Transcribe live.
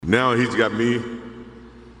Now he's got me.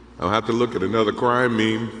 I'll have to look at another crime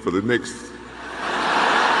meme for the next.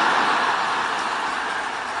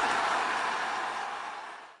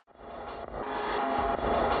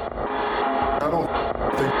 I don't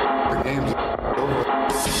think the game's over.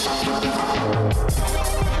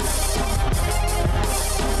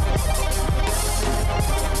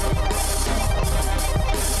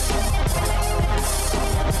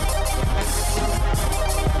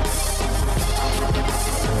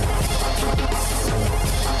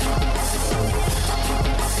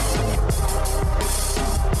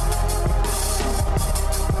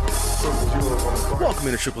 Welcome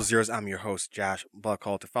into Triple Zeros. I'm your host, Josh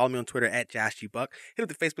Buckhalter. Follow me on Twitter at JoshGBuck. Hit up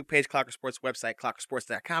the Facebook page, Clocker Sports website,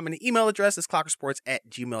 clockersports.com, and the email address is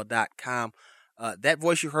clockersports@gmail.com. That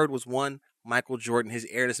voice you heard was one Michael Jordan, his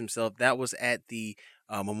heiress himself. That was at the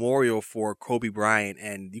memorial for Kobe Bryant,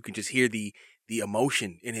 and you can just hear the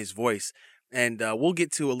emotion in his voice. And we'll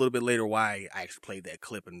get to a little bit later why I actually played that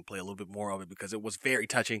clip and play a little bit more of it, because it was very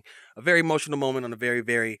touching, a very emotional moment on a very,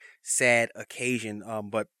 very sad occasion.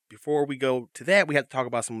 But before we go to that, we have to talk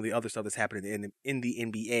about some of the other stuff that's happening in the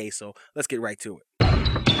NBA. So let's get right to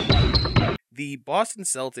it. The Boston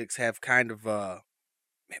Celtics have kind of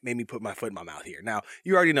made me put my foot in my mouth here. Now,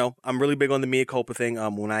 you already know I'm really big on the mea culpa thing.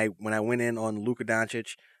 When I went in on Luka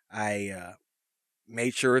Doncic, I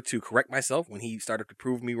made sure to correct myself when he started to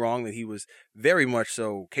prove me wrong, that he was very much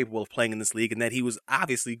so capable of playing in this league, and that he was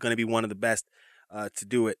obviously going to be one of the best to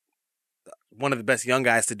do it, one of the best young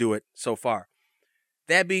guys to do it so far.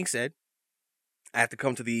 That being said, I have to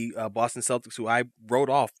come to the Boston Celtics, who I wrote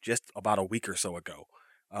off just about a week or so ago,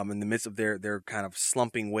 in the midst of their kind of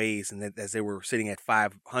slumping ways, and as they were sitting at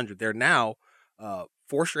 500. They're now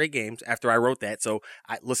 4 straight games after I wrote that. So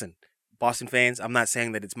listen, Boston fans, I'm not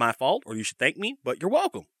saying that it's my fault or you should thank me, but you're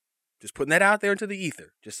welcome. Just putting that out there into the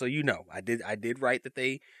ether, just so you know. I did write that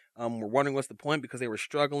they were wondering what's the point because they were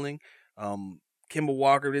struggling. Kemba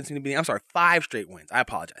Walker didn't seem to be. I'm sorry, 5 straight wins. I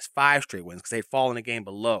apologize. 5 straight wins because they'd fallen a game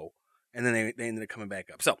below, and then they ended up coming back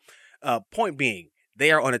up. So, point being,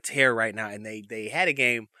 they are on a tear right now, and they had a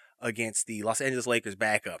game against the Los Angeles Lakers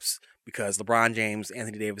backups because LeBron James,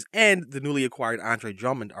 Anthony Davis, and the newly acquired Andre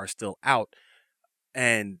Drummond are still out.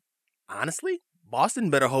 And honestly, Boston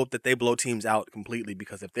better hope that they blow teams out completely,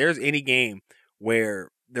 because if there's any game where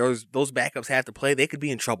those backups have to play, they could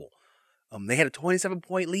be in trouble. They had a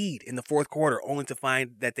 27-point lead in the fourth quarter, only to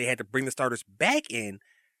find that they had to bring the starters back in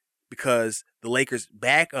because the Lakers'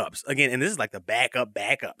 backups, again, and this is like the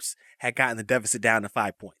backups, had gotten the deficit down to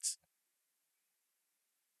 5 points.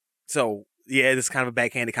 So, yeah, this is kind of a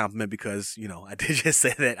backhanded compliment because, I did just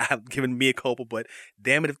say that I'm giving mea culpa, but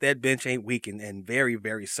damn it if that bench ain't weak and very,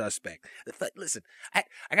 very suspect. Listen, I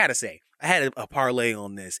got to say, I had a parlay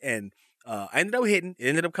on this, and I ended up hitting. It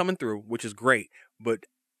ended up coming through, which is great, but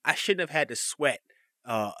I shouldn't have had to sweat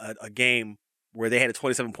a game where they had a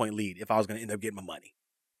 27-point lead if I was going to end up getting my money.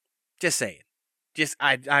 Just saying.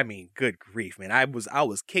 I mean, good grief, man. I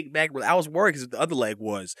was kicked back. I was worried because the other leg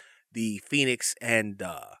was the Phoenix and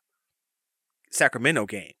Sacramento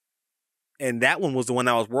game. And that one was the one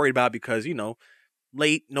I was worried about because,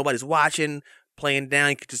 late, nobody's watching, playing down.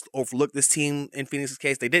 You could just overlook this team in Phoenix's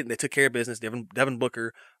case. They didn't. They took care of business. Devin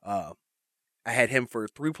Booker, I had him for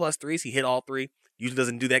 3+3s. He hit all 3. Usually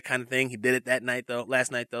doesn't do that kind of thing. He did it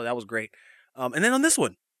last night, though. That was great. And then on this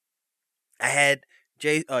one, I had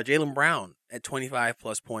Jaylen Brown at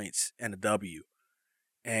 25+ points and a W.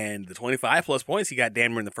 And the 25+ points he got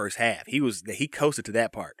damn near in the first half. He coasted to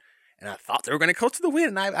that part. And I thought they were going to coast to the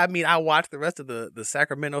win. And I watched the rest of the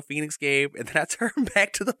Sacramento Phoenix game, and then I turned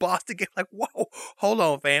back to the Boston game like, whoa, hold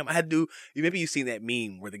on, fam. I had to maybe you've seen that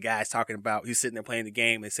meme where the guy's talking about, he's sitting there playing the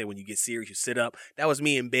game. They say when you get serious, you sit up. That was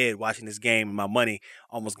me in bed watching this game and my money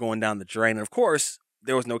almost going down the drain. And of course,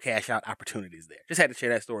 there was no cash out opportunities there. Just had to share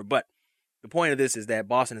that story. But the point of this is that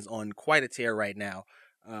Boston is on quite a tear right now,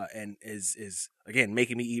 and is again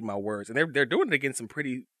making me eat my words. And they're doing it against some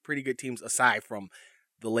pretty good teams aside from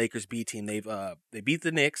the Lakers B team. They beat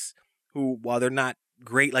the Knicks, who, while they're not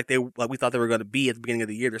great like we thought they were going to be at the beginning of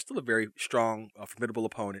the year, they're still a very strong, formidable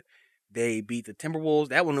opponent. They beat the Timberwolves.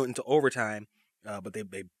 That one went into overtime, but they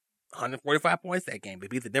 145 points that game. They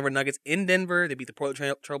beat the Denver Nuggets in Denver. They beat the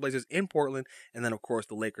Portland Trailblazers in Portland, and then of course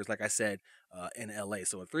the Lakers, like I said, in LA.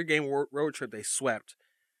 So a 3-game road trip they swept,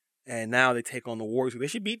 and now they take on the Warriors, who they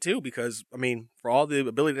should beat too, because for all the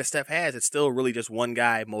ability that Steph has, it's still really just one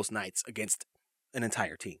guy most nights against an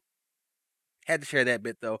entire team. Had to share that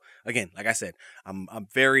bit though. Again, like I said, I'm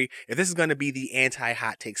very, if this is going to be the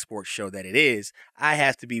anti-hot take sports show that it is, I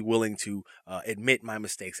have to be willing to admit my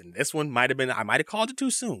mistakes. And this one I might have called it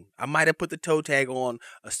too soon. I might have put the toe tag on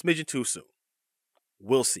a smidgen too soon.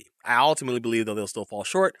 We'll see. I ultimately believe, though, they'll still fall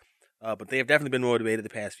short, but they have definitely been motivated the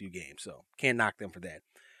past few games, so can't knock them for that.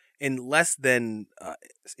 In less than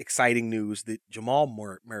exciting news, that Jamal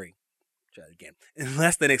Murray, try it again. In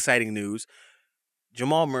less than exciting news,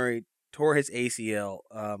 Jamal Murray tore his ACL,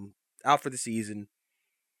 out for the season,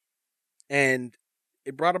 and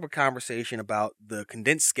it brought up a conversation about the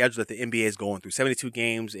condensed schedule that the NBA is going through. 72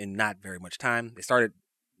 games in not very much time. They started,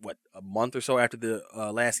 a month or so after the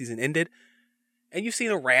last season ended, and you've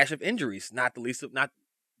seen a rash of injuries, not the least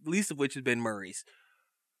of which has been Murray's.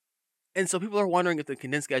 And so people are wondering if the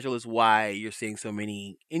condensed schedule is why you're seeing so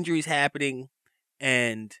many injuries happening,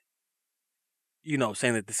 and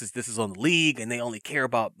saying that this is on the league and they only care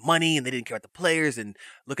about money and they didn't care about the players and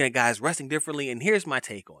looking at guys resting differently. And here's my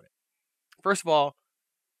take on it. First of all,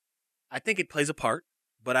 I think it plays a part,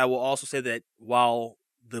 but I will also say that while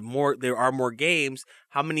there are more games,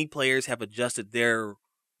 how many players have adjusted their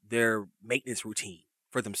maintenance routine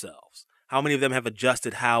for themselves? How many of them have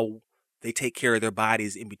adjusted how they take care of their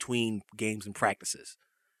bodies in between games and practices?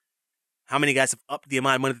 How many guys have upped the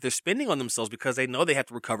amount of money that they're spending on themselves because they know they have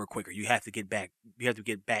to recover quicker? You have to get back. You have to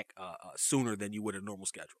get back sooner than you would a normal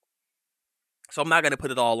schedule. So I'm not going to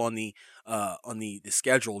put it all on the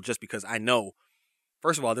schedule just because I know.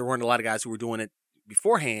 First of all, there weren't a lot of guys who were doing it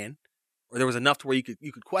beforehand, or there was enough to where you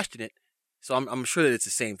could question it. So I'm sure that it's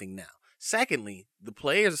the same thing now. Secondly, the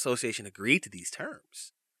Players Association agreed to these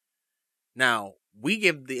terms. Now, we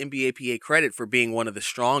give the NBAPA credit for being one of the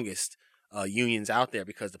strongest unions out there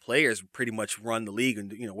because the players pretty much run the league,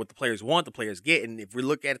 and what the players want, the players get. And if we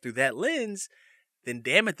look at it through that lens, then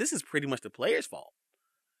damn it, this is pretty much the players' fault.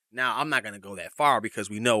 Now, I'm not going to go that far because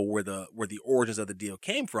we know where the origins of the deal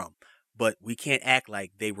came from, but we can't act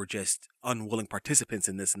like they were just unwilling participants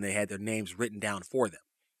in this and they had their names written down for them.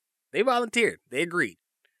 They volunteered. They agreed.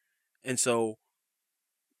 And so,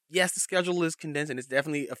 yes, the schedule is condensed and it's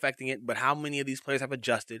definitely affecting it, but how many of these players have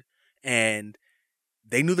adjusted? And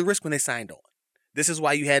they knew the risk when they signed on. This is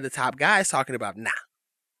why you had the top guys talking about, nah,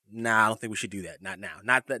 I don't think we should do that. Not now.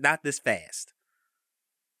 Not this fast.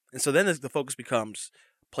 And so then the focus becomes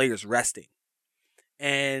players resting.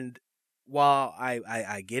 And while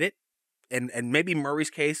I get it, and maybe Murray's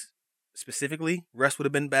case specifically, rest would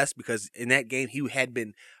have been best because in that game he had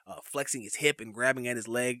been flexing his hip and grabbing at his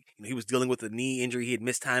leg. He was dealing with a knee injury. He had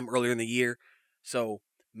missed time earlier in the year. So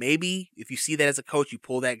maybe if you see that as a coach, you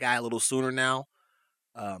pull that guy a little sooner now.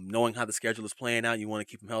 Knowing how the schedule is playing out, you want to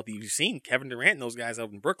keep him healthy. You've seen Kevin Durant and those guys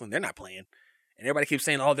out in Brooklyn, they're not playing. And everybody keeps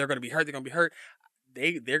saying, oh, they're going to be hurt.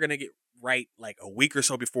 They're going to get right like a week or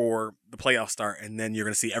so before the playoffs start, and then you're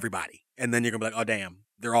going to see everybody. And then you're going to be like, oh, damn,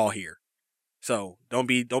 they're all here. So don't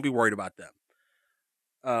be worried about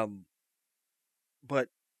them. But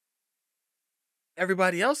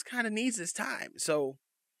everybody else kind of needs this time. So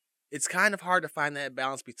it's kind of hard to find that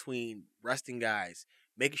balance between resting guys,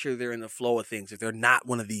 making sure they're in the flow of things. If they're not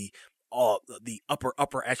one of the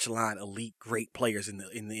upper echelon elite great players in the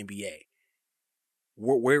NBA,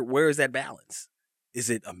 where is that balance?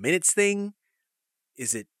 Is it a minutes thing?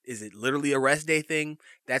 Is it literally a rest day thing?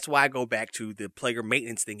 That's why I go back to the player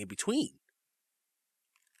maintenance thing in between.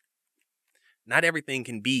 Not everything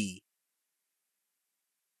can be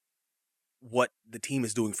what the team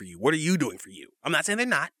is doing for you. What are you doing for you? I'm not saying they're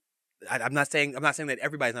not. I'm not saying that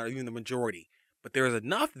everybody's not, even the majority. But there is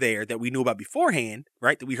enough there that we knew about beforehand,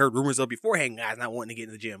 right? That we heard rumors of beforehand, guys not wanting to get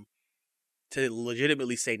in the gym, to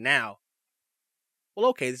legitimately say now, well,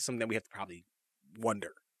 okay, this is something that we have to probably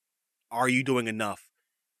wonder. Are you doing enough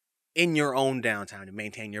in your own downtime to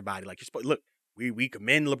maintain your body? Like you're supposed. Look, we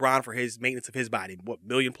commend LeBron for his maintenance of his body. $1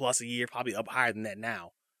 million plus a year, probably up higher than that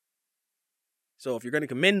now. So if you're going to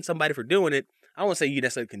commend somebody for doing it, I don't want to say you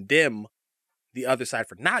necessarily condemn the other side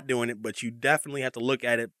for not doing it, but you definitely have to look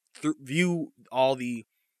at it view all the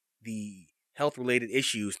health related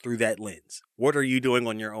issues through that lens. What are you doing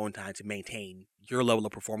on your own time to maintain your level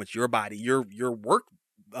of performance, your body, your work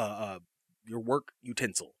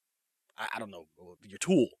utensil? I don't know, your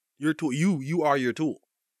tool. You are your tool.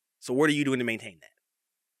 So what are you doing to maintain that?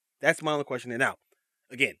 That's my only question. And now,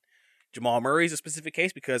 again, Jamal Murray is a specific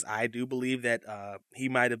case because I do believe that he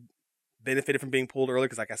might have benefited from being pulled early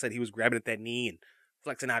because, like I said, he was grabbing at that knee and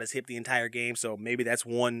flexing out his hip the entire game. So maybe that's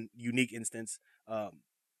one unique instance.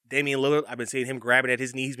 Damian Lillard, I've been seeing him grabbing at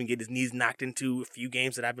his knee. He's been getting his knees knocked into a few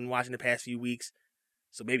games that I've been watching the past few weeks.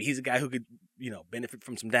 So maybe he's a guy who could, benefit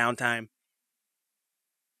from some downtime.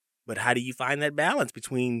 But how do you find that balance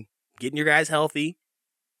between getting your guys healthy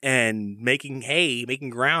and making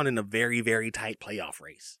ground in a very, very tight playoff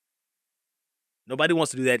race? Nobody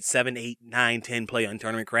wants to do that 7, 8, 9, 10 play-in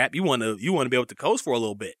tournament crap. You want to be able to coast for a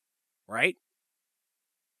little bit, right?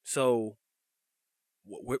 So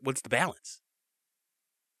What's the balance?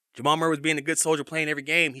 Jamal Murray was being a good soldier playing every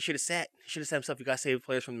game. He should have sat. He should have said himself, you got to save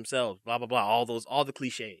players from themselves, blah, blah, blah, all the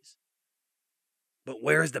cliches. But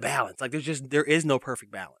where's the balance? Like, there is no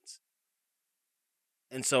perfect balance.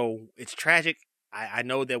 And so it's tragic. I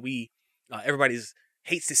know that everybody's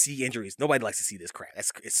hates to see injuries. Nobody likes to see this crap.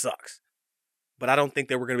 It sucks. But I don't think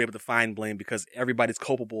that we're going to be able to find blame because everybody's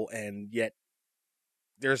culpable and yet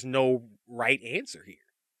there's no right answer here.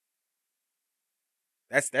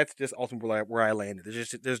 That's just ultimately where I landed.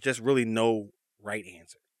 There's just really no right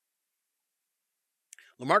answer.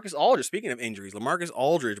 LaMarcus Aldridge, speaking of injuries, LaMarcus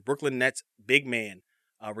Aldridge, Brooklyn Nets big man,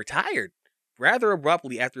 retired rather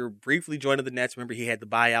abruptly after briefly joining the Nets. Remember, he had the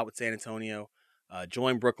buyout with San Antonio,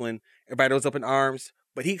 joined Brooklyn. Everybody was up in arms,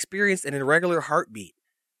 but he experienced an irregular heartbeat,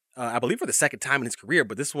 I believe for the second time in his career.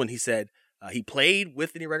 But this one, he said he played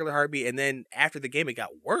with an irregular heartbeat, and then after the game, it got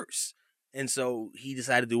worse. And so he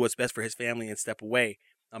decided to do what's best for his family and step away.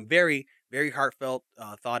 Very, very heartfelt,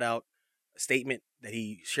 thought out statement that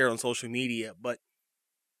he shared on social media. But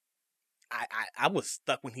I was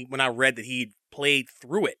stuck when I read that he played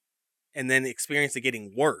through it and then experienced it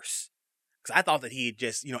getting worse. Because I thought that he had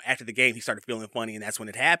just, after the game, he started feeling funny and that's when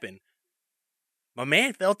it happened. My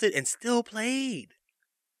man felt it and still played.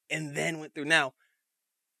 And then went through. Now,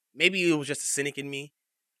 maybe it was just a cynic in me.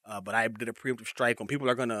 But I did a preemptive strike when people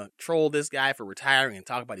are going to troll this guy for retiring and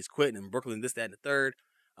talk about he's quitting in Brooklyn, this, that, and the third.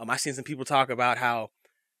 I've seen some people talk about how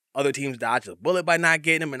other teams dodged a bullet by not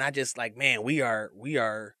getting him. And I just man, we are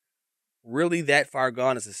really that far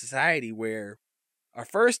gone as a society where our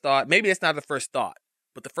first thought, maybe it's not the first thought,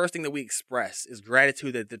 but the first thing that we express is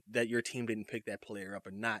gratitude that your team didn't pick that player up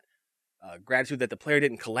and not gratitude that the player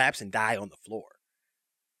didn't collapse and die on the floor.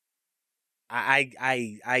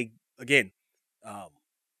 Again,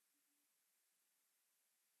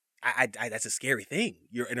 that's a scary thing.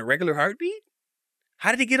 You're in a regular heartbeat.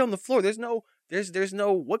 How did he get on the floor? There's no,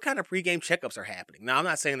 what kind of pregame checkups are happening? Now, I'm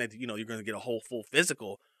not saying that, you're going to get a whole full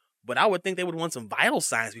physical, but I would think they would want some vital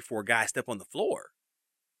signs before guys step on the floor.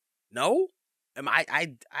 No?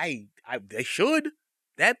 They should.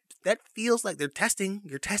 That feels like you're testing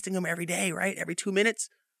them every day, right? Every 2 minutes.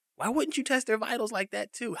 Why wouldn't you test their vitals like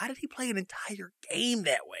that too? How did he play an entire game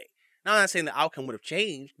that way? Now, I'm not saying the outcome would have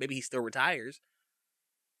changed. Maybe he still retires.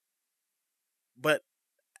 But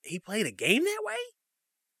he played a game that way?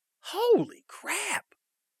 Holy crap.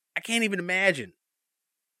 I can't even imagine.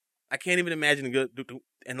 And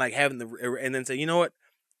having and then say, you know what?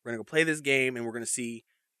 We're going to go play this game and we're going to see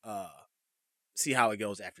how it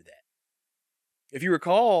goes after that. If you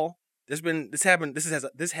recall, this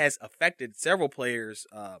has affected several players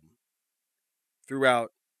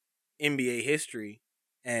throughout NBA history.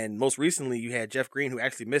 And most recently you had Jeff Green, who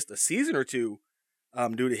actually missed a season or two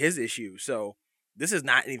due to his issue. So this is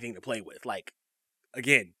not anything to play with.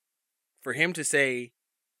 Again, for him to say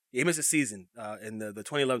he missed a season in the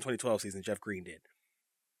 2011-2012 season, Jeff Green did.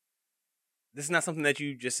 This is not something that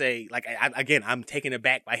you just say, I'm taken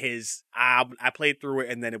aback by his, I played through it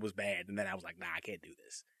and then it was bad. And then I was like, nah, I can't do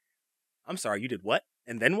this. I'm sorry, you did what?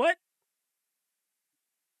 And then what?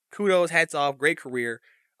 Kudos, hats off, great career.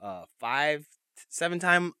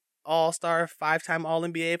 7-time All-Star, 5-time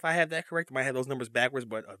All-NBA, if I have that correct. I might have those numbers backwards,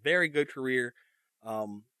 but a very good career.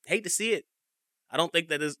 Hate to see it. I don't think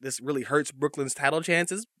that this really hurts Brooklyn's title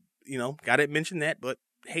chances. Gotta mention that, but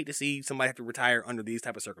hate to see somebody have to retire under these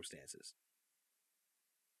type of circumstances.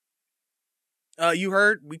 You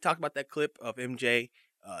heard, we talked about that clip of MJ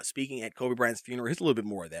speaking at Kobe Bryant's funeral. Here's a little bit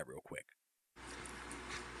more of that real quick.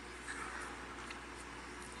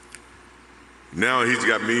 Now he's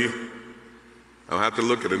got me. I'll have to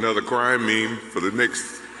look at another crime meme for the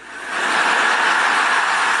next.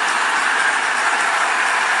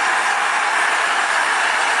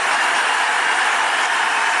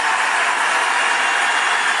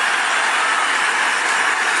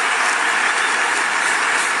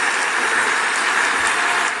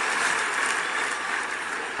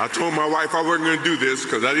 I told my wife I wasn't going to do this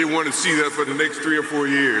because I didn't want to see that for the next 3 or 4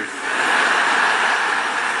 years.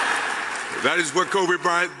 That is what Kobe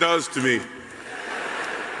Bryant does to me.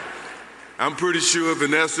 I'm pretty sure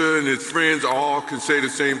Vanessa and his friends all can say the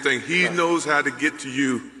same thing. He knows how to get to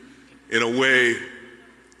you in a way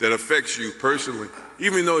that affects you personally,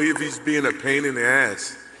 even though if he's being a pain in the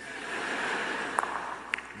ass.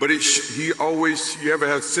 But you ever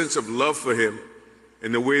have a sense of love for him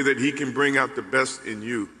in the way that he can bring out the best in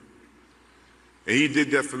you. And he did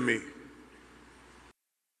that for me.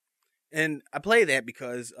 And I play that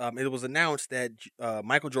because it was announced that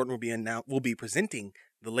Michael Jordan will be presenting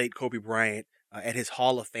the late Kobe Bryant at his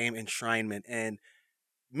Hall of Fame enshrinement. And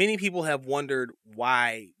many people have wondered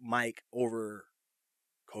why Mike over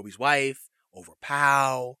Kobe's wife, over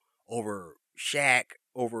Powell, over Shaq,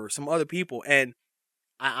 over some other people. And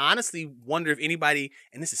I honestly wonder if anybody,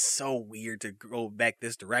 and this is so weird to go back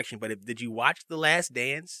this direction, but did you watch The Last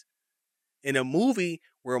Dance? In a movie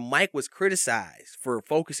where Mike was criticized for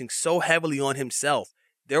focusing so heavily on himself,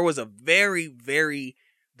 there was a very, very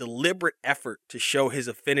deliberate effort to show his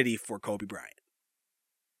affinity for Kobe Bryant.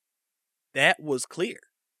 That was clear.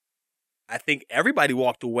 I think everybody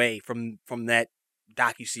walked away from that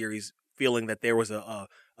docuseries feeling that there was a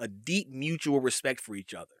deep mutual respect for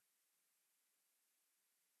each other.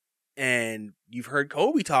 And you've heard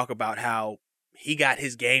Kobe talk about how he got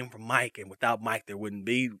his game from Mike, and without Mike, there wouldn't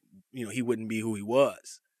be, he wouldn't be who he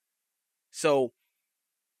was. So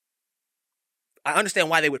I understand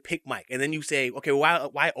why they would pick Mike. And then you say, okay,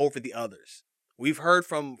 why over the others? We've heard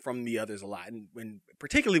from the others a lot, and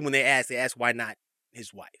particularly when they ask why not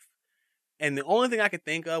his wife. And the only thing I could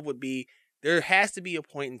think of would be there has to be a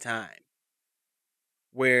point in time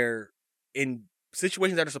where in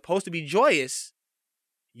situations that are supposed to be joyous,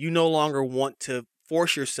 you no longer want to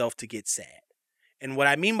force yourself to get sad. And what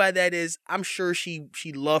I mean by that is I'm sure she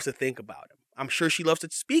loves to think about him. I'm sure she loves to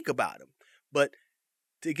speak about him. But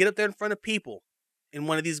to get up there in front of people in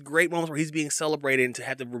one of these great moments where he's being celebrated and to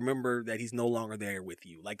have to remember that he's no longer there with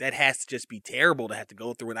you, like that has to just be terrible to have to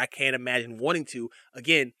go through. And I can't imagine wanting to,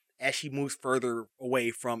 again, as she moves further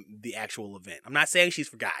away from the actual event. I'm not saying she's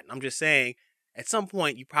forgotten. I'm just saying at some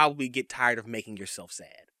point you probably get tired of making yourself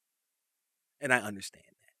sad. And I understand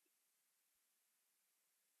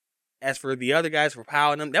that. As for the other guys, for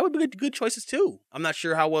Powell and them, that would be good choices too. I'm not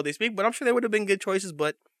sure how well they speak, but I'm sure they would have been good choices.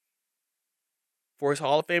 But for his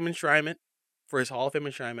Hall of Fame enshrinement,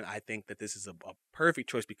 I think that this is a perfect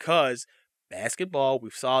choice because basketball,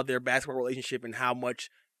 we saw their basketball relationship and how much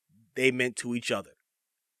they meant to each other.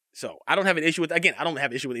 So I don't have an issue with, again, I don't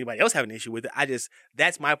have an issue with anybody else having an issue with it.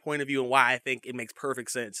 That's my point of view and why I think it makes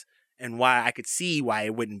perfect sense and why I could see why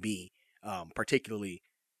it wouldn't be particularly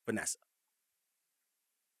Vanessa.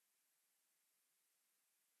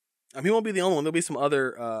 He won't be the only one. There'll be some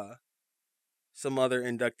other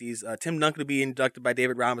inductees. Tim Duncan will be inducted by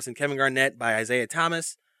David Robinson, Kevin Garnett by Isaiah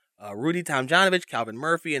Thomas, Rudy Tomjanovich, Calvin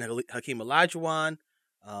Murphy, and Hakeem Olajuwon.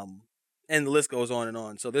 And the list goes on and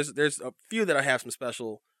on. So there's a few that I have some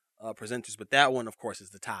special presenters, but that one, of course,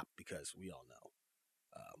 is the top because we all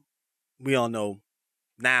know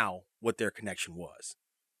now what their connection was.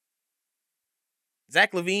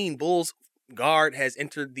 Zach LaVine, Bulls guard, has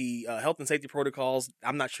entered the health and safety protocols.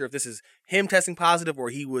 I'm not sure if this is him testing positive or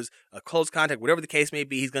he was a close contact. Whatever the case may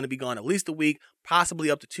be, he's going to be gone at least a week,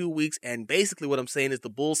 possibly up to 2 weeks. And basically what I'm saying is the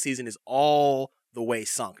Bulls season is all the way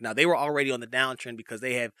sunk. Now, they were already on the downtrend because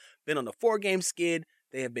they have been on a 4-game skid.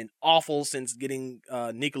 They have been awful since getting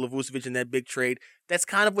Nikola Vucevic in that big trade. That's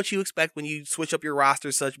kind of what you expect when you switch up your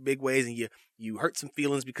roster such big ways and you hurt some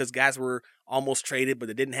feelings because guys were almost traded, but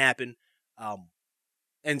it didn't happen.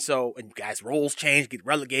 And guys' roles change, get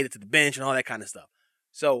relegated to the bench and all that kind of stuff.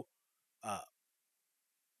 So,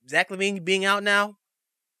 Zach LaVine being out now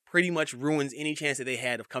pretty much ruins any chance that they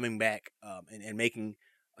had of coming back and making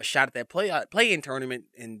a shot at that play-in tournament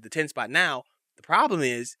in the 10 spot now. The problem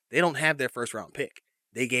is they don't have their first-round pick.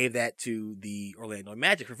 They gave that to the Orlando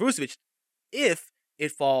Magic for Vucevic if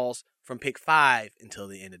it falls from pick 5 until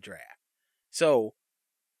the end of draft. So,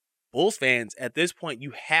 Bulls fans, at this point,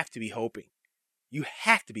 you have to be hoping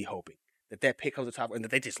that pick comes to the top and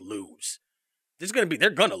that they just lose. They're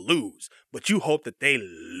gonna lose, but you hope that they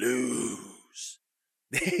lose.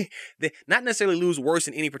 They not necessarily lose worse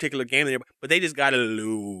in any particular game, but they just gotta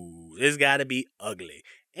lose. It's gotta be ugly.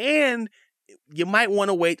 And you might want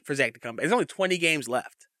to wait for Zach to come back. There's only 20 games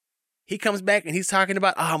left. He comes back and he's talking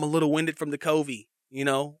about, I'm a little winded from the COVID.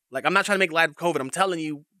 Like I'm not trying to make light of COVID. I'm telling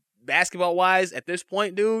you, basketball-wise, at this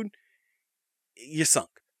point, dude, you're sunk.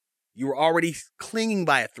 You were already clinging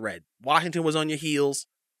by a thread. Washington was on your heels.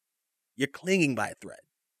 You're clinging by a thread.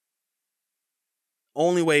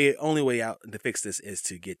 Only way out to fix this is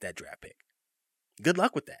to get that draft pick. Good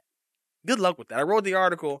luck with that. I wrote the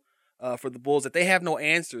article for the Bulls that they have no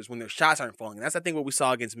answers when their shots aren't falling. And that's, I think, what we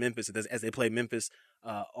saw against Memphis as they played Memphis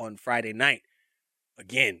on Friday night.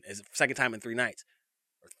 Again, as second time in 3 nights.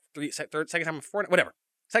 Second time in 4 nights, whatever.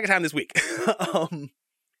 Second time this week.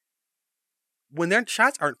 When their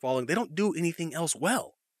shots aren't falling, they don't do anything else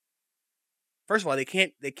well. First of all, they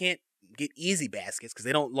can't get easy baskets because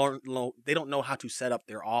they don't know how to set up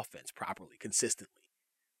their offense properly, consistently.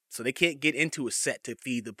 So they can't get into a set to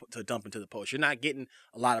dump into the post. You're not getting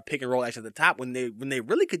a lot of pick and roll action at the top when they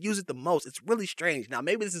really could use it the most. It's really strange. Now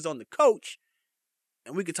maybe this is on the coach,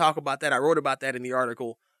 and we could talk about that. I wrote about that in the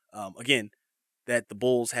article. Again, that the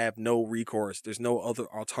Bulls have no recourse. There's no other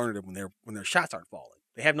alternative when their shots aren't falling.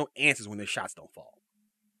 They have no answers when their shots don't fall.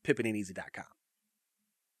 PippenandEasy.com.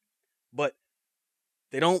 But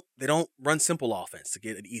they don't run simple offense to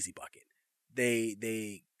get an easy bucket.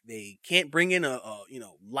 They can't bring in a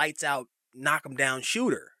lights out, knock 'em down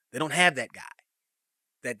shooter. They don't have that guy.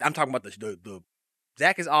 That I'm talking about the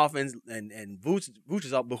Zach's offense and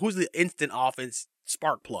Vooch's off, but who's the instant offense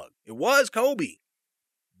spark plug? It was Kobe.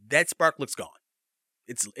 That spark looks gone.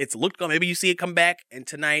 It's looked gone. Maybe you see it come back and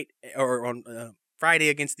tonight or on Friday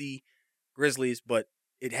against the Grizzlies, but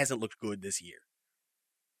it hasn't looked good this year.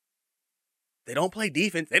 They don't play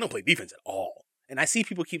defense. They don't play defense at all. And I see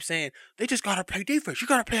people keep saying, they just got to play defense. You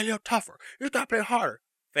got to play a little tougher. You got to play harder.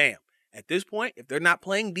 Fam, at this point, if they're not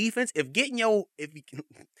playing defense, if getting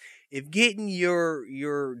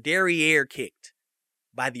your derriere kicked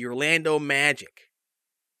by the Orlando Magic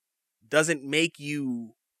doesn't make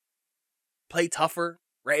you play tougher,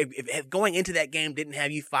 right? If going into that game didn't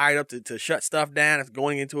have you fired up to shut stuff down, if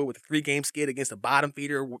going into it with a 3-game skid against a bottom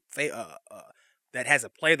feeder that has a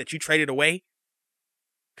player that you traded away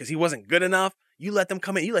because he wasn't good enough, you let them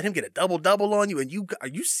come in, you let him get a double-double on you, and are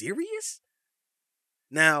you serious?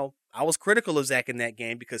 Now, I was critical of Zach in that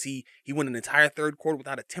game because he went an entire third quarter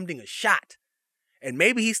without attempting a shot. And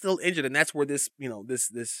maybe he's still injured, and that's where this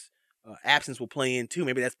absence will play in too.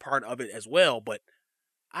 Maybe that's part of it as well, but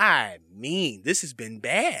I mean, this has been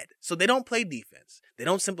bad. So they don't play defense. They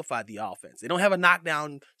don't simplify the offense. They don't have a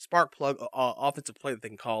knockdown spark plug offensive player that they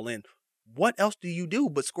can call in. What else do you do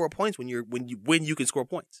but score points when you can score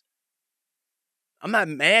points? I'm not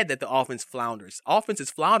mad that the offense flounders.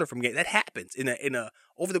 Offenses flounder from games. That happens in a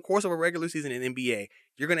over the course of a regular season in NBA.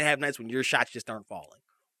 You're gonna have nights when your shots just aren't falling.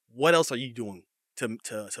 What else are you doing to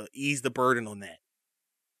ease the burden on that?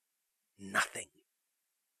 Nothing.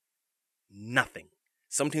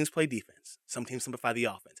 Some teams play defense. Some teams simplify the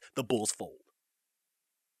offense. The Bulls fold.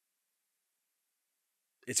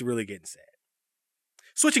 It's really getting sad.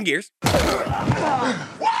 Switching gears.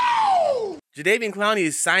 Jadeveon Clowney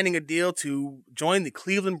is signing a deal to join the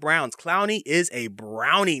Cleveland Browns. Clowney is a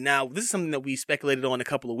Brownie. Now, this is something that we speculated on a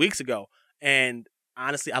couple of weeks ago, and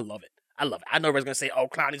honestly, I love it. I know everybody's going to say, oh,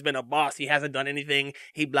 Clowney's been a boss. He hasn't done anything.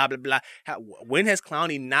 He blah, blah, blah. When has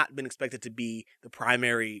Clowney not been expected to be the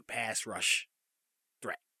primary pass rush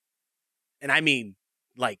threat? And I mean,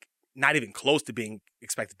 like, not even close to being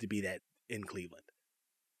expected to be that in Cleveland.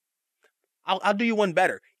 I'll do you one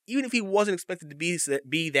better. Even if he wasn't expected to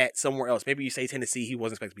be that somewhere else, maybe you say Tennessee, he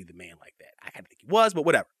wasn't expected to be the man like that. I kind of think he was, but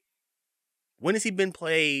whatever. When has he been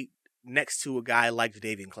played next to a guy like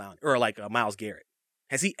Jadeveon Clowney or like Myles Garrett?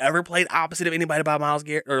 Has he ever played opposite of anybody by Myles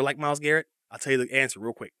Garrett or like Myles Garrett? I'll tell you the answer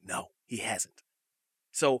real quick. No, he hasn't.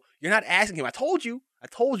 So you're not asking him. I told you.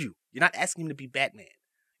 You're not asking him to be Batman.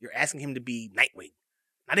 You're asking him to be Nightwing.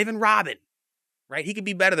 Not even Robin. Right? He could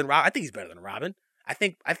be better than Robin. I think he's better than Robin. I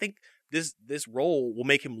think this role will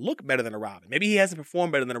make him look better than a Robin. Maybe he hasn't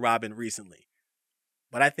performed better than a Robin recently.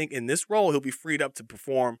 But I think in this role, he'll be freed up to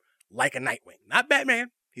perform like a Nightwing. Not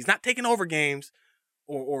Batman. He's not taking over games,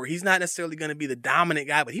 or he's not necessarily going to be the dominant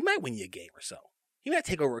guy, but he might win you a game or so. He might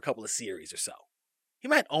take over a couple of series or so. He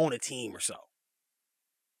might own a team or so.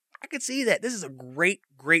 I could see that. This is a great,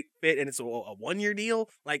 great fit, and it's a one-year deal.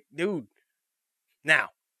 Like, dude. Now,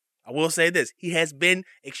 I will say this. He has been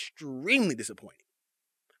extremely disappointing.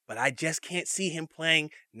 But I just can't see him playing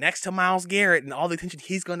next to Myles Garrett and all the attention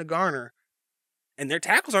he's going to garner. And their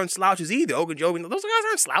tackles aren't slouches either. Ogunjobi, those guys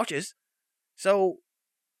aren't slouches. So,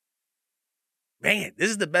 man, this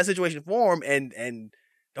is the best situation for him. And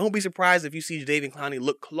don't be surprised if you see Jadeveon Clowney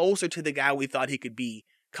look closer to the guy we thought he could be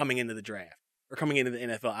coming into the draft. Or coming into the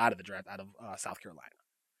NFL out of the draft, out of South Carolina.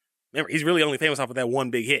 Remember, he's really only famous off of that one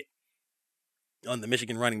big hit on the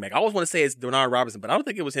Michigan running back. I always want to say it's Denard Robinson, but I don't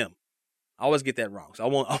think it was him. I always get that wrong, so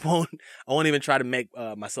I won't even try to make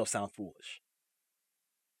myself sound foolish.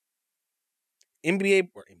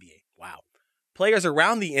 Wow. Players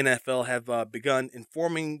around the NFL have begun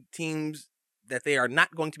informing teams that they are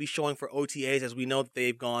not going to be showing for OTAs, as we know that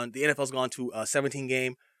the NFL's gone to a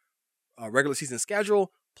 17-game regular season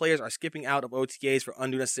schedule. Players are skipping out of OTAs for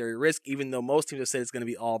unnecessary risk, even though most teams have said it's going to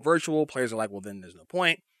be all virtual. Players are like, well, then there's no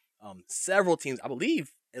point. Several teams, I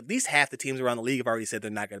believe, at least half the teams around the league have already said they're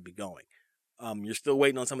not going to be going. You're still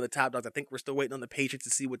waiting on some of the top dogs. I think we're still waiting on the Patriots to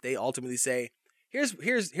see what they ultimately say. Here's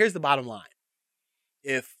the bottom line.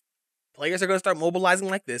 If players are going to start mobilizing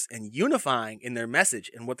like this and unifying in their message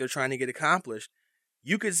and what they're trying to get accomplished,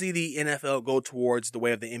 you could see the NFL go towards the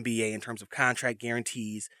way of the NBA in terms of contract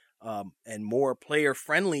guarantees and more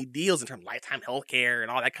player-friendly deals in terms of lifetime health care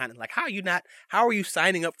and all that kind of, like, how are you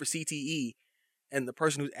signing up for CTE and the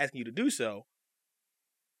person who's asking you to do so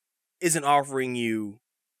isn't offering you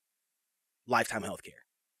lifetime health care.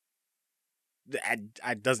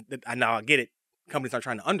 I now I get it. Companies aren't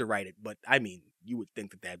trying to underwrite it, but I mean, you would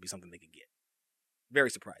think that that'd be something they could get. Very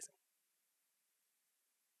surprising.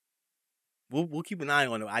 We'll keep an eye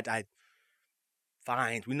on it. I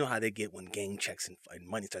fines. We know how they get when game checks and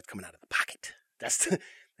money starts coming out of the pocket. That's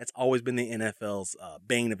always been the NFL's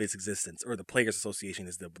bane of its existence, or the Players Association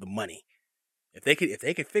is the money. If they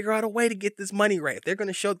could figure out a way to get this money right, if they're going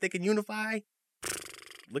to show that they can unify,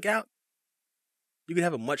 look out. You could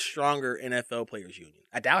have a much stronger NFL players union.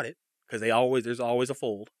 I doubt it, because there's always a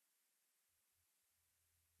fold.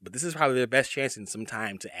 But this is probably their best chance in some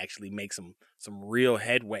time to actually make some real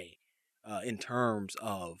headway in terms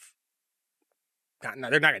of. No,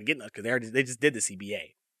 they're not going to get nothing because they just did the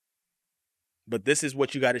CBA. But this is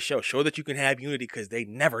what you got to show. Show that you can have unity, because they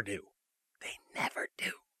never do. They never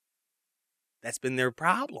do. That's been their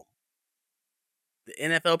problem. The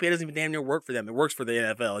NFLPA doesn't even damn near work for them. It works for the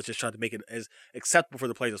NFL. It's just trying to make it as acceptable for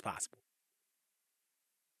the players as possible.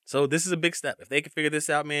 So this is a big step. If they can figure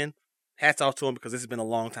this out, man, hats off to them, because this has been a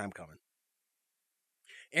long time coming.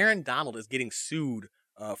 Aaron Donald is getting sued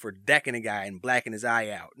for decking a guy and blacking his eye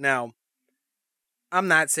out. Now, I'm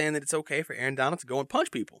not saying that it's okay for Aaron Donald to go and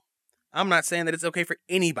punch people. I'm not saying that it's okay for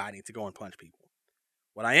anybody to go and punch people.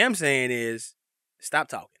 What I am saying is, stop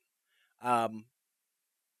talking.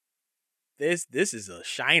 This is a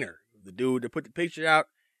shiner. The dude that put the picture out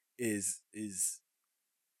is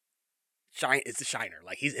shine. It's a shiner.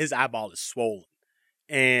 Like his eyeball is swollen,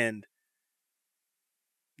 and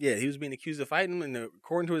yeah, he was being accused of fighting him. And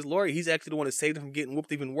according to his lawyer, he's actually the one that saved him from getting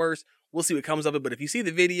whooped even worse. We'll see what comes of it. But if you see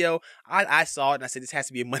the video, I saw it and I said this has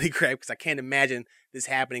to be a money grab, because I can't imagine this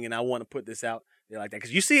happening, and I want to put this out there like that.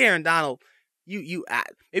 Because you see Aaron Donald, maybe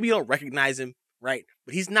you don't recognize him, right?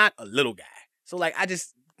 But he's not a little guy. So like, I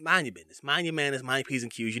just mind your business, mind your manners, mind your P's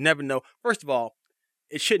and Q's. You never know. First of all,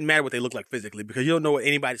 it shouldn't matter what they look like physically, because you don't know what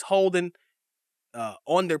anybody's holding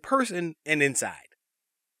on their person and inside.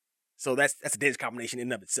 So that's a dangerous combination in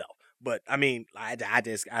and of itself. But I mean, I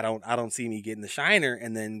don't see me getting the shiner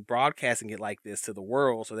and then broadcasting it like this to the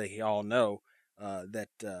world so they all know that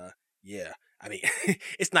yeah. I mean,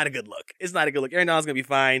 it's not a good look. It's not a good look. Aaron Donald's gonna be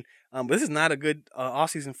fine. But this is not a good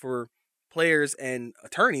offseason for players and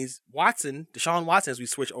attorneys. Deshaun Watson, as we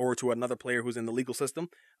switch over to another player who's in the legal system,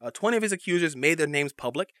 20 of his accusers made their names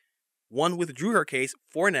public. One withdrew her case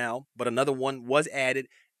for now, but another one was added.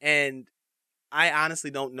 And I honestly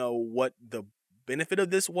don't know what the benefit of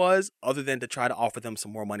this was, other than to try to offer them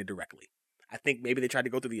some more money directly. I think maybe they tried to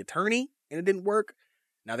go through the attorney and it didn't work.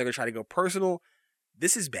 Now they're going to try to go personal.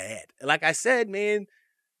 This is bad. Like I said, man,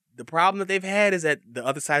 the problem that they've had is that the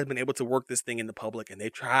other side has been able to work this thing in the public, and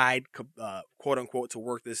they've tried, quote unquote, to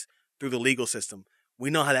work this through the legal system. We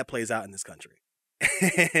know how that plays out in this country.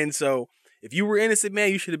 And so if you were innocent,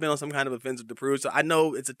 man, you should have been on some kind of offensive to prove. So I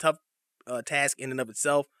know it's a tough task in and of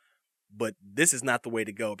itself, but this is not the way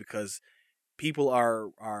to go, because people are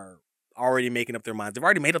already making up their minds. They've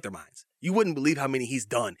already made up their minds. You wouldn't believe how many he's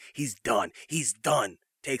done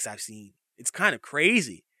takes I've seen. It's kind of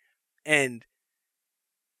crazy. And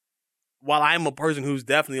while I'm a person who's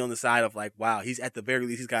definitely on the side of like, wow, he's at the very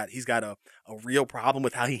least, he's got a real problem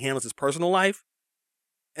with how he handles his personal life.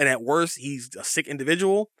 And at worst, he's a sick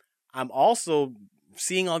individual. I'm also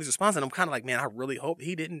seeing all these responses, and I'm kind of like, man, I really hope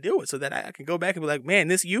he didn't do it, so that I can go back and be like, man,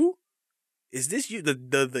 this you? Is this you?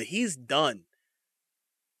 The he's done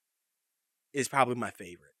is probably my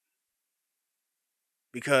favorite,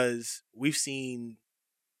 because we've seen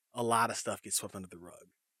a lot of stuff get swept under the rug.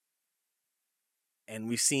 And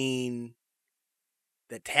we've seen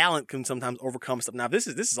that talent can sometimes overcome stuff. Now, this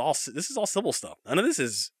is all civil stuff. None of this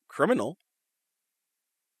is criminal.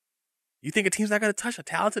 You think a team's not going to touch a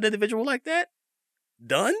talented individual like that?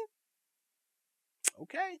 Done?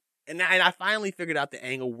 Okay. And I finally figured out the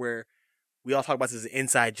angle where we all talk about this as an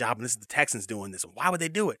inside job, and this is the Texans doing this. And why would they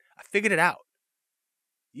do it? I figured it out.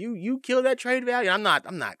 You kill that trade value. I'm not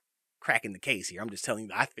cracking the case here. I'm just telling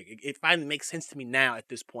you, I figured it finally makes sense to me now at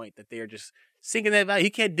this point that they're just sinking that value. He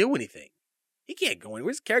can't do anything. He can't go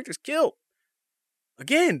anywhere. His character's killed.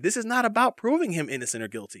 Again, this is not about proving him innocent or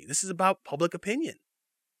guilty. This is about public opinion.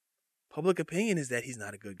 Public opinion is that he's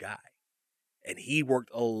not a good guy. And he worked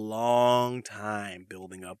a long time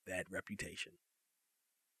building up that reputation.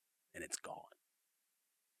 And it's gone.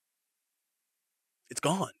 It's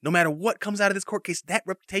gone. No matter what comes out of this court case, that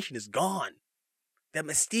reputation is gone. That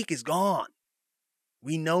mystique is gone.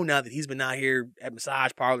 We know now that he's been out here at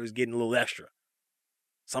massage parlors getting a little extra.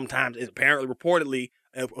 Sometimes, apparently, reportedly,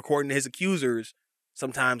 according to his accusers,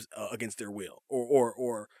 sometimes against their will,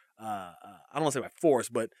 or I don't want to say by force,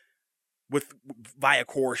 but via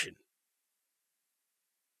coercion.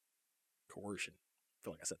 Coercion. I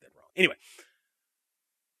feel like I said that wrong. Anyway,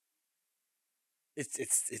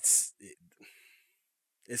 it's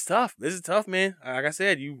tough. This is tough, man. Like I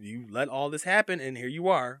said, you let all this happen, and here you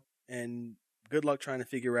are. And good luck trying to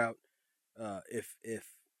figure out if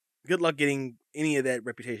good luck getting any of that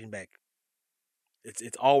reputation back.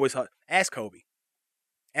 It's always hard. Ask Kobe.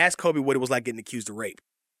 Ask Kobe what it was like getting accused of rape.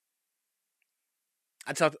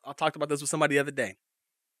 I talked about this with somebody the other day.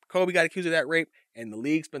 Kobe got accused of that rape, and the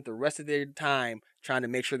league spent the rest of their time trying to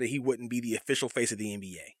make sure that he wouldn't be the official face of the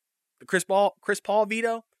NBA. The Chris Paul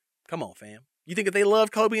veto? Come on, fam. You think if they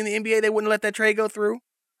loved Kobe in the NBA, they wouldn't let that trade go through?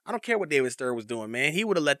 I don't care what David Stern was doing, man. He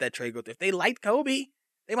would have let that trade go through. If they liked Kobe,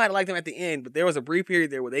 they might have liked him at the end, but there was a brief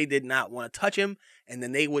period there where they did not want to touch him, and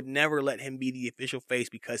then they would never let him be the official face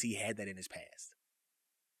because he had that in his past.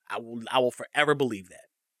 I will forever believe that.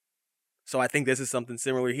 So I think this is something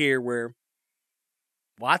similar here where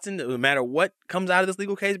Watson, no matter what comes out of this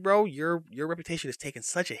legal case, bro, your reputation is taking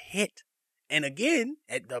such a hit. And again,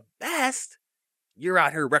 at the best, you're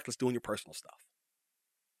out here reckless doing your personal stuff.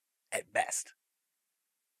 At best.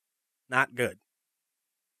 Not good.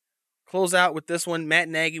 Close out with this one. Matt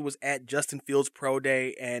Nagy was at Justin Fields' Pro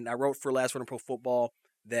Day, and I wrote for Last Word on Pro Football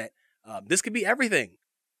that this could be everything,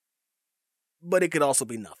 but it could also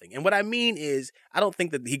be nothing. And what I mean is, I don't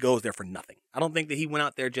think that he goes there for nothing. I don't think that he went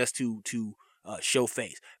out there just to show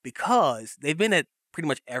face, because they've been at pretty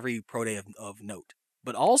much every pro day of note.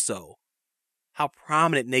 But also, how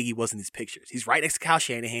prominent Nagy was in these pictures. He's right next to Kyle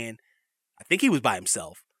Shanahan. I think he was by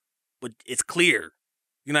himself, but it's clear.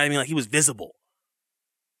 You know what I mean? Like, he was visible.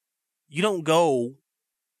 You don't go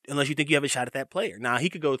unless you think you have a shot at that player. Now, he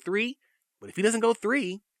could go 3, but if he doesn't go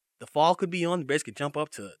 3, the fall could be on. The Bears could jump up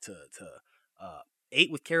to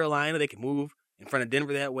 8 with Carolina. They could move in front of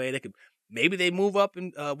Denver that way. Maybe they move up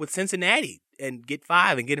with Cincinnati and get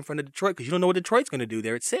 5 and get in front of Detroit, because you don't know what Detroit's going to do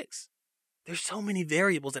there at 6. There's so many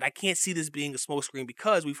variables that I can't see this being a smokescreen,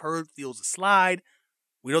 because we've heard Fields a slide.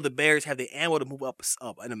 We know the Bears have the ammo to move up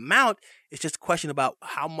an amount. It's just a question about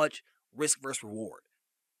how much risk versus reward.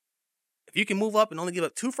 If you can move up and only give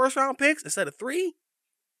up 2 first-round picks instead of 3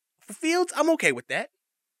 for Fields, I'm okay with that.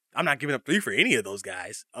 I'm not giving up 3 for any of those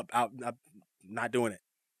guys. I'm not doing it.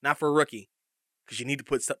 Not for a rookie, because you need to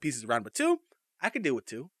put pieces around. But 2, I could deal with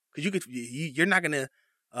 2, because you're not gonna.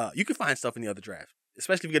 You can find stuff in the other draft,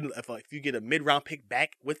 especially if you get a mid-round pick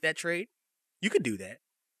back with that trade. You could do that.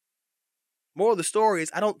 Moral of the story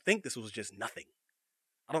is, I don't think this was just nothing.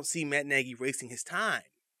 I don't see Matt Nagy wasting his time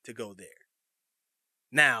to go there.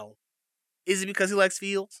 Now, is it because he likes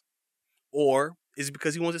Fields? Or is it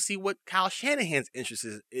because he wants to see what Kyle Shanahan's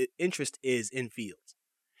interest is in Fields?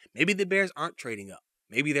 Maybe the Bears aren't trading up.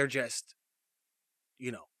 Maybe they're just,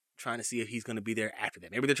 trying to see if he's going to be there after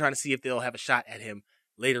that. Maybe they're trying to see if they'll have a shot at him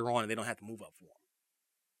later on and they don't have to move up for him.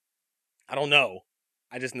 I don't know.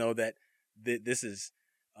 I just know that this is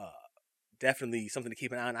definitely something to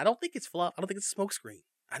keep an eye on. I don't think it's fluff. I don't think it's a smokescreen.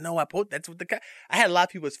 I know I had a lot of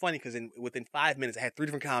people. It's funny because within 5 minutes, I had 3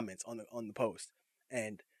 different comments on the post,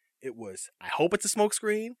 and it was, I hope it's a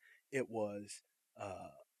smokescreen. It was a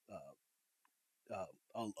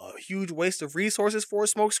huge waste of resources for a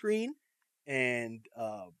smokescreen, and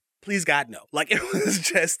please God no. Like, it was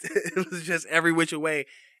just every which way,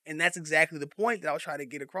 and that's exactly the point that I was trying to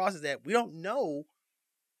get across, is that we don't know,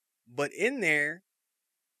 but in there,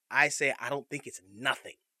 I say I don't think it's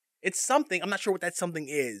nothing. It's something. I'm not sure what that something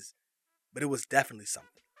is, but it was definitely something.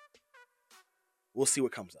 We'll see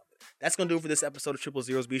what comes of it. That's going to do it for this episode of Triple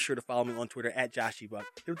Zeros. Be sure to follow me on Twitter at JoshGBuck.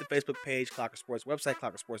 Hit the Facebook page, Clocker Sports, website,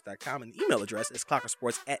 clockersports.com, and the email address is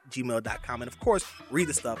clockersports@gmail.com. And of course, read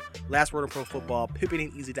the stuff. Last Word on Pro Football,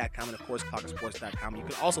 PippinAndEasy.com, and of course, clockersports.com. You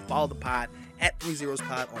can also follow the pod at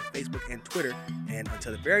 3zerospod on Facebook and Twitter. And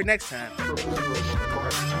until the very next time,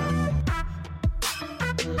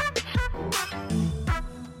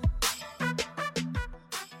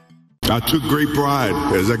 I took great pride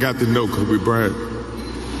as I got to know Kobe Bryant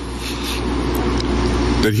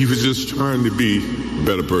that he was just trying to be a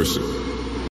better person.